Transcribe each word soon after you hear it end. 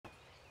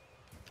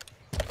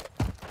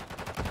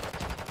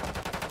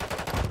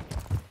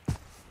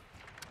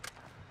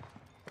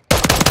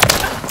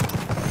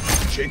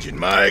Changing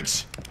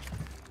mags.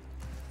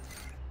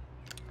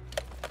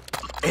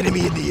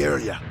 Enemy in the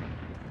area.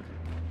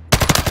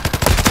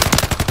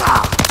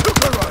 Ah! Look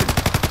around!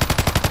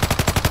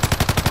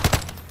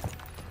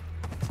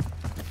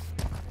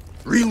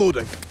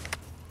 Reloading.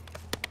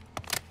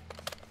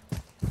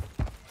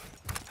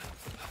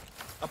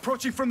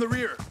 Approaching from the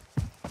rear.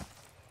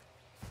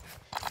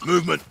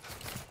 Movement.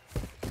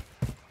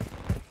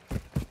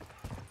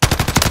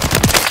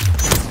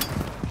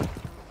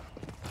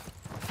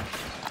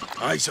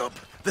 Eyes up.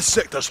 This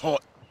sector's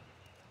hot.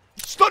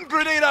 Stun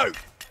grenade out!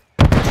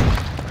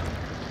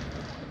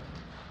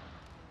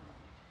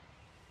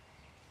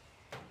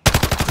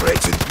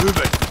 Threats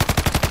moving.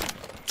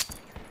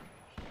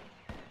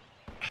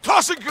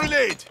 Tossing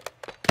grenade!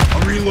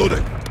 I'm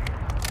reloading.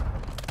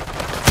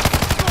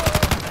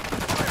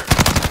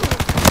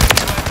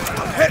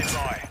 I'm hit!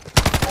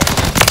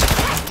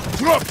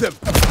 Dropped him!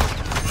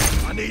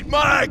 I need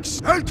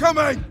mags!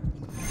 Incoming!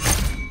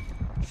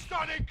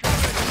 Stun incoming!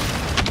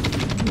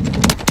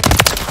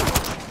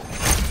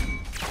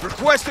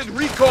 Requesting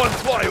recon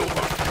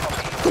flyover!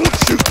 Don't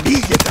shoot me,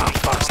 you damn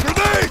bastard!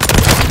 Grenade!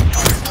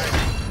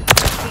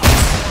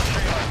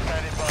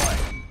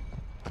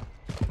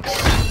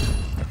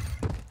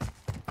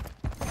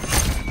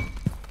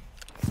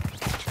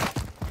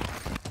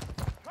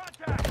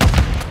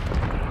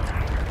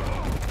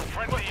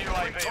 Friendly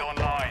UAV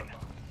online.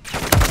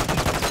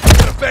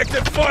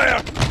 Effective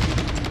fire!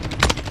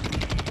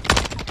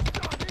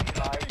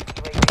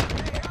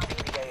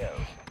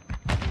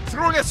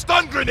 Throwing a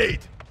stun grenade!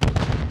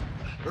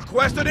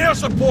 Requesting air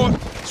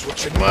support!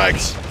 Switching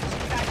mags.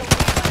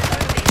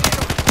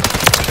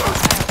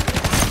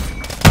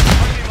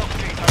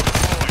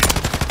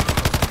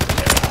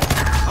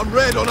 I'm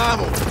red on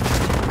ammo.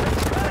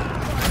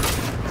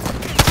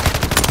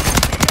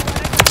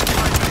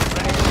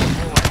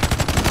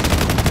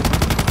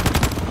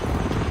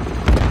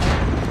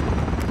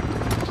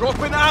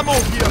 Dropping ammo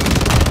here.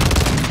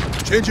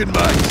 Changing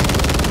mags.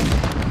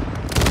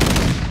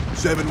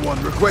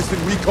 7-1,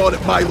 requesting recon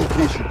at my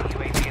location.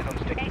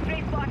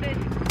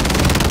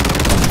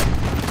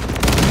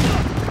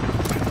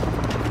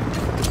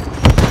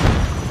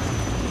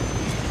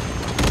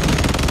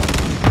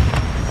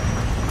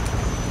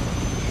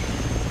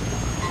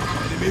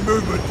 Enemy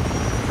movement.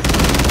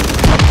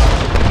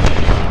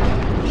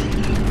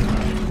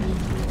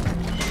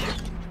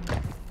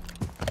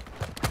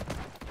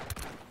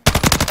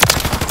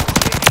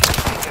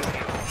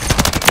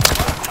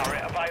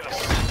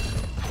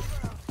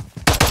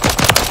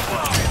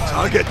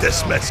 Target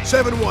dismissed.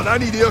 7-1, I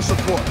need air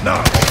support,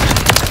 now!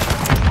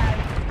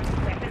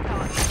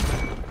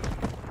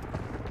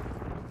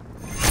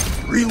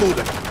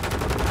 Reloading.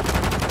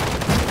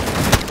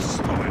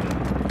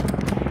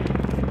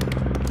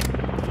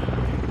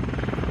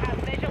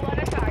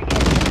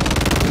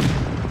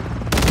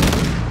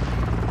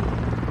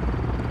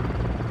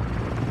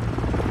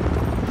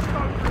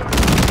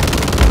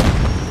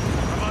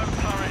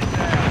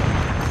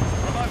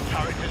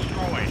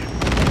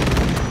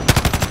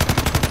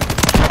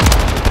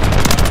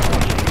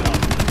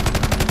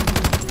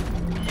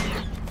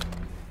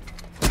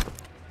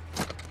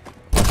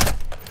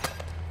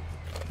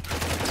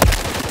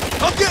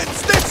 I'm getting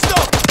stitched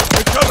up!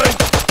 Incoming!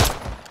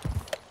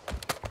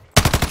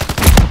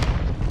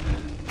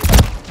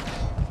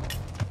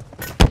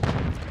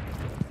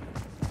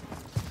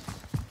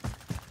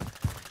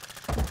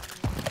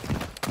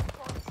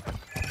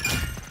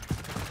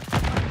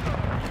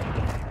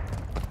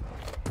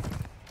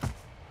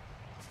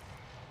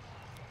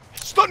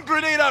 Stun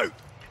grenade out!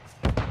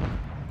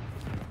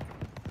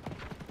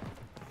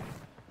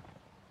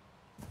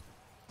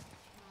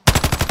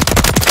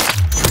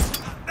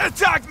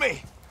 Attack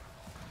me!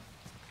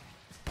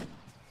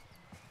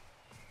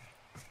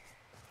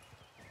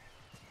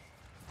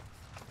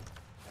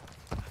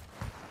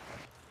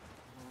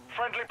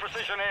 Friendly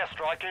precision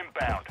airstrike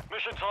inbound.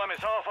 Mission time is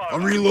half over.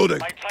 I'm reloading.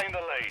 Maintain the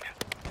lead.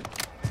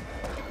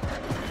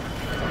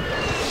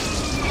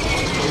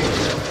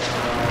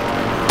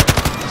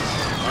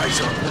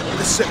 Eyes up.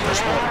 The sector's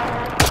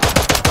hot.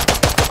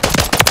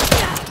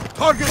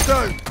 Target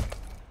down!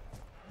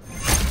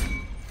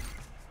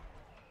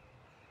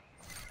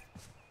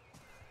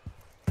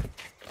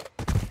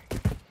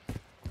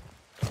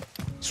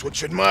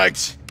 Switching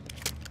mags.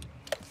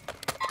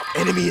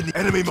 Enemy in the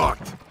enemy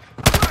marked.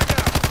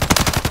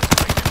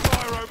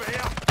 Fire over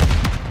here.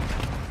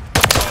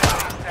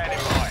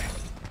 Standing by.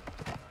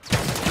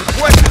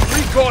 Requested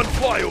recon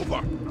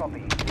flyover. Copy.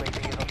 UAV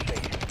is on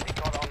station.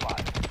 Recon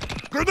online.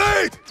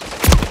 Grenade!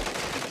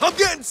 I'm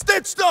getting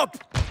stitched up!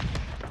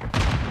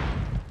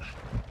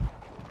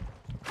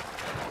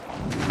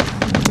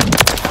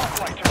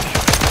 Halfway to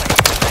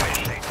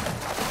mission.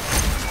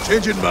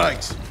 Changing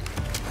mags.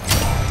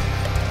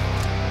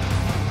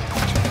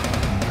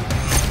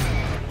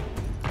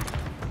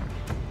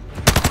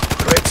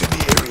 Threats in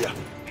the area.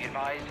 Be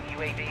advised,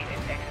 UAV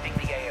is exiting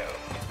the AO.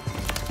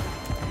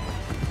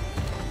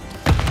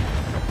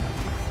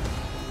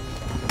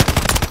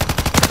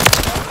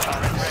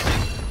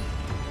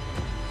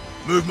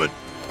 Movement.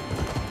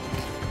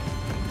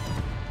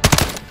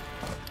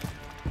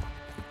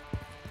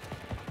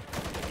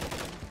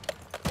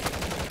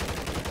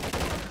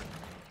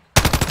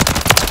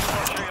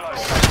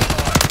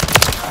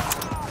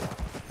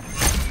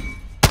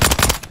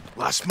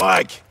 Last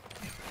mag!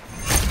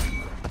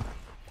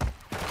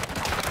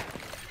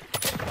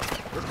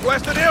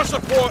 Requesting air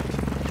support!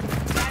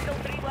 Battle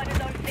 3-1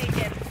 is on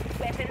station.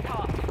 Weapons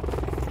hot.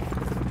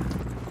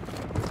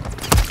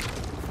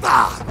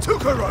 Ah!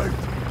 Took her out!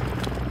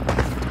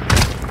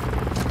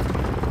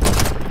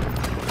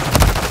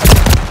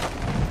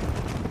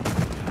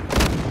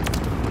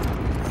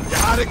 You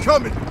had it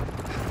coming!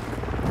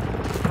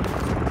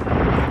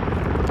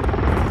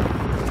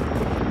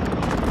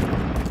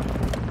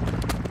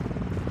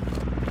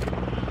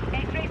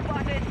 X-ray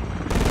spotted.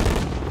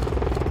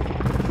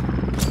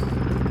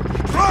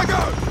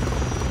 Drago!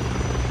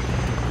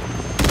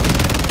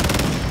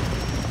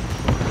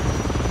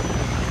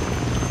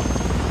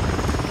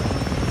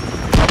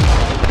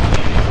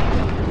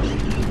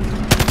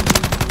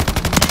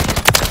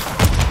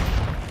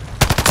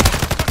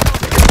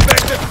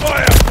 Effective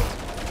fire!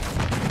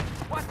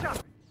 Watch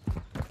out!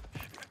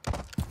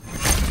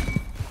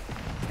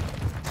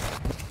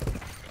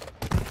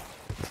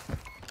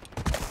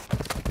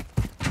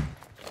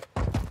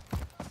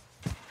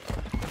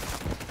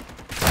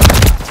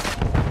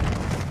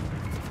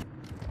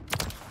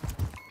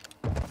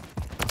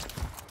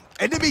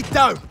 Enemy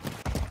down!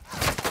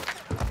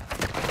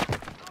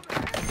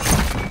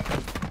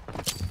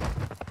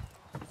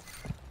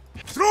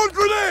 Throw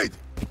grenade!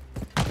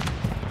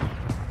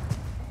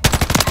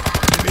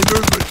 Enemy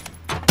movement!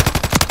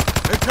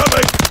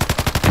 Incoming!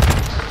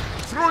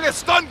 Throwing a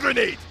stun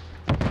grenade!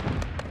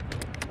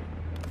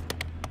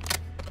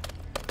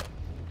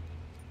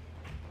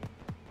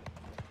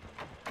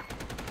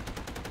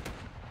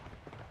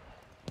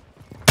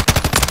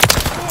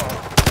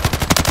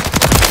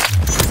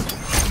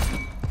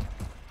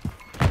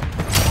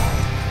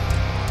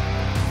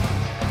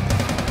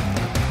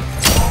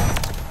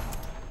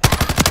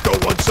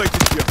 Got one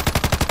sighted here.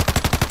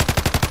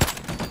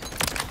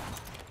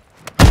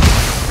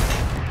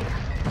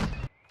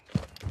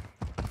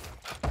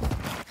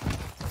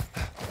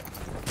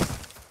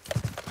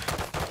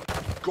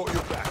 Got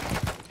your back.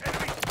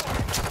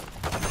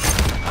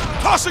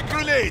 Toss a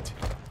grenade!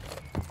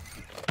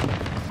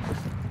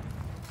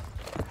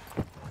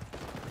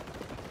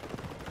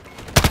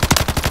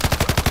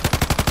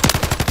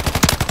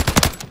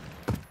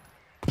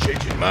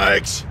 Changing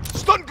mags.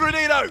 Stun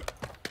grenade out!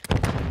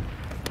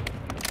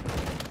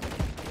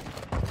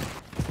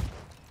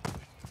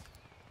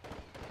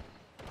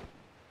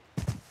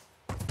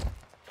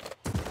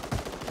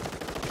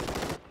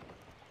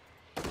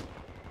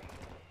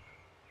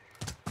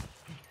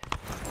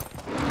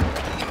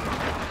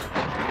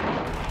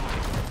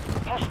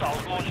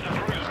 Hostiles launched a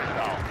cruise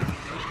missile.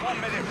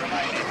 1 minute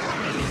remaining.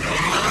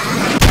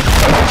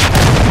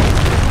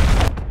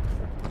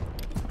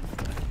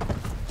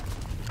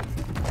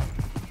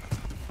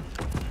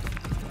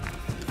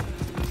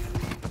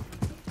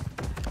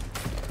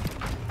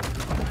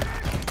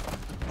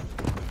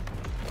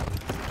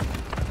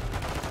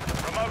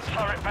 Remote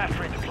turret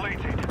battery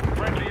depleted.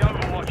 Friendly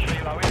Overwatch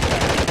helo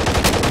inbound.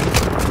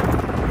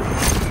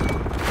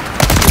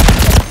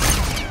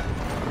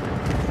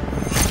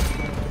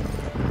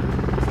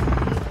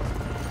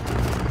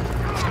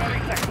 30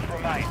 seconds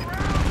remain.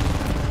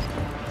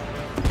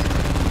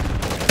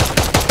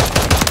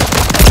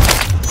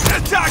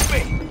 Attack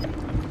me!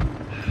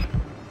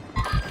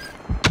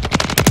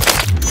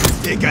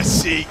 Take a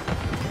seat.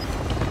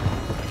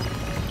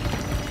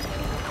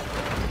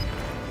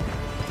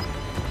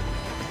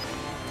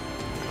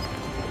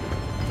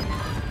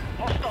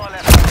 Hostile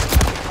left.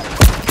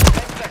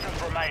 10 seconds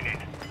remaining.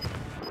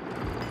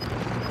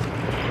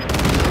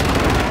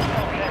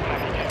 Hostile care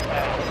package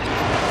inbound.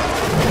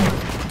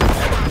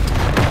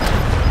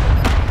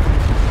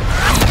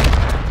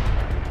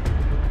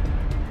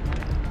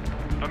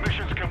 The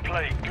mission's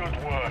complete. Good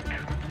work.